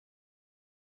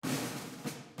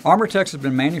Armortex has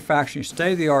been manufacturing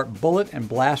state-of-the-art bullet and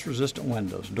blast-resistant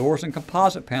windows, doors, and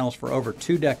composite panels for over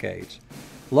 2 decades.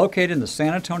 Located in the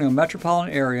San Antonio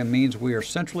metropolitan area means we are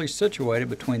centrally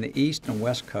situated between the East and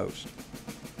West Coast.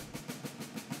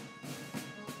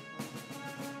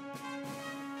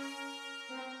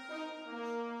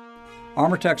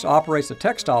 Armortex operates a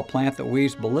textile plant that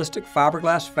weaves ballistic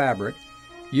fiberglass fabric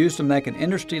used to make an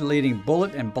industry-leading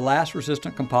bullet and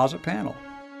blast-resistant composite panel.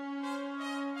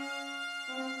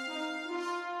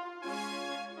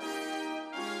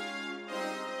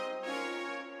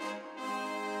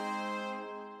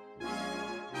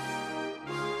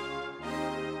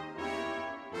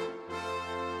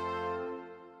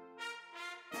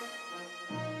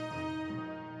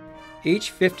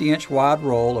 Each 50-inch wide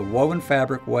roll of woven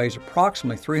fabric weighs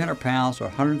approximately 300 pounds or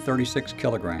 136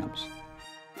 kilograms.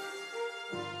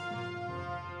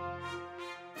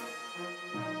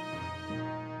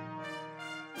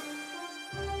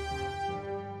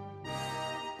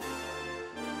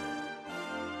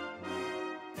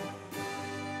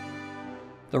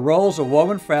 The rolls of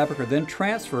woven fabric are then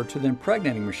transferred to the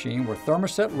impregnating machine where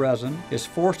thermoset resin is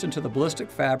forced into the ballistic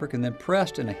fabric and then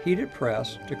pressed in a heated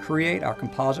press to create our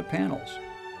composite panels.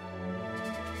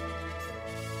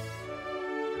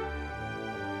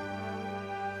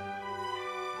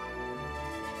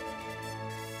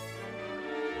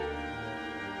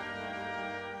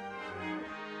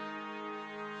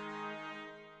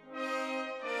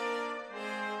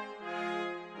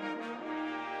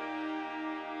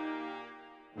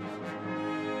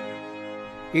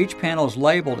 Each panel is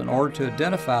labeled in order to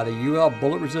identify the UL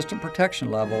bullet-resistant protection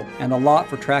level and the lot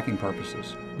for tracking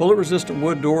purposes. Bullet-resistant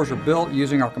wood doors are built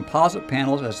using our composite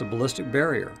panels as the ballistic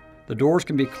barrier. The doors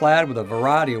can be clad with a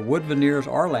variety of wood veneers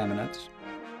or laminates.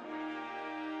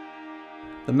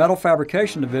 The metal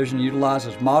fabrication division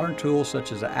utilizes modern tools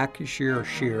such as the AccuShear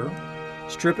shear,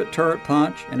 strip-it turret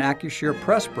punch, and AccuShear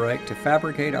press brake to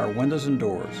fabricate our windows and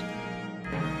doors.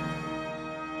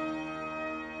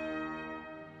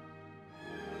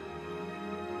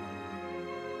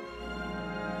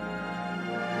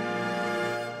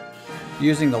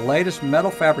 Using the latest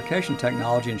metal fabrication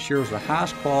technology ensures the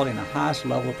highest quality and the highest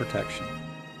level of protection.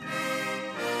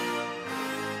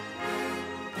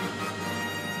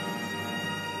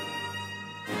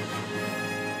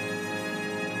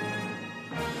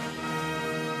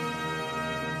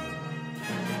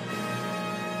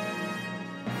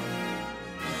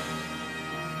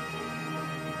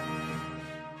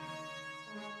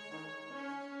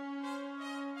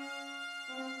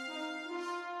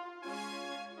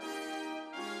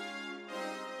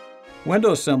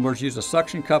 Window assemblers use a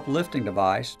suction cup lifting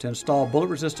device to install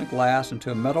bullet-resistant glass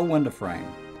into a metal window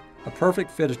frame. A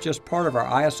perfect fit is just part of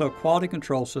our ISO quality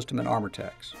control system at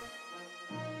Armortex.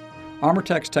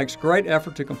 Armortex takes great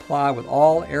effort to comply with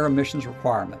all air emissions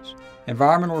requirements.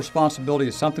 Environmental responsibility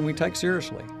is something we take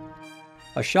seriously.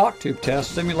 A shock tube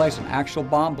test simulates an actual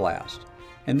bomb blast.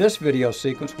 In this video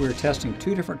sequence, we are testing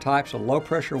 2 different types of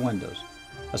low-pressure windows,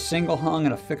 a single hung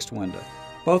and a fixed window,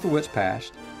 both of which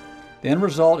passed. The end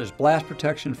result is blast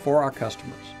protection for our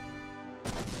customers.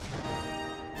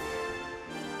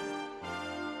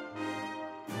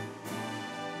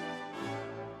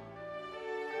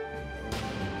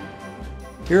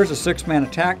 Here's a 6-man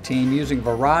attack team using a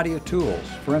variety of tools,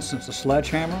 for instance a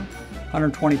sledgehammer,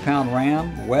 120-pound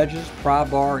ram, wedges, pry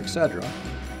bar, etc.,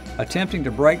 attempting to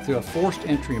break through a forced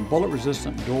entry and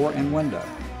bullet-resistant door and window.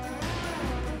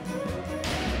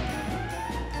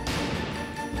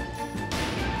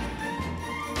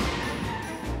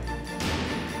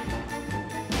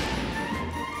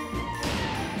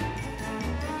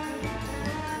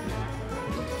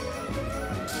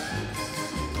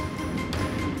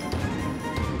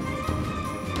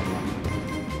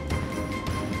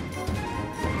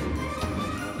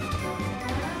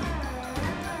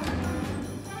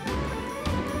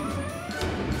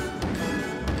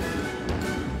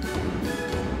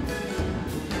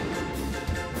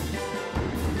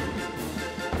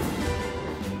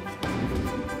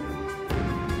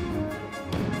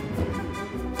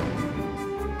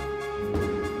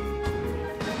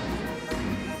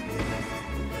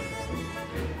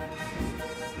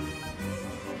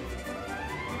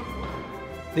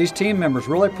 These team members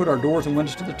really put our doors and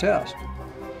windows to the test.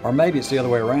 Or maybe it's the other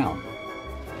way around.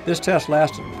 This test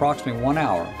lasted approximately 1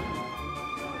 hour.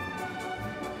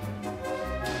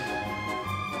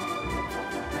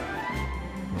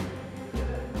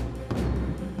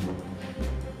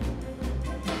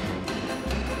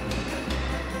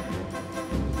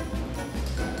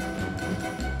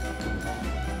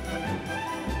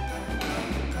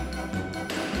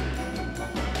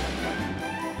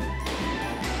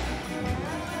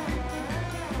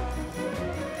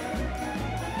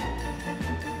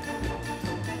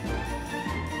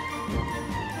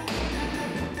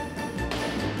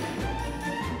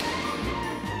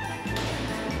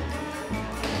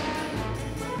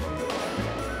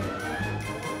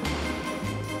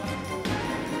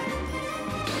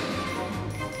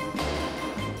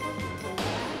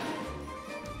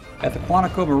 At the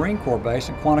Quantico Marine Corps Base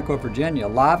in Quantico, Virginia,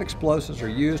 live explosives are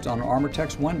used on an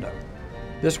Armortex window.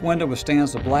 This window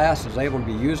withstands the blast and is able to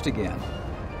be used again.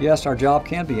 Yes, our job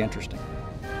can be interesting.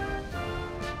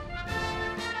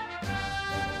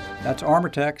 That's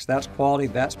Armortex, that's quality,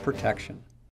 that's protection.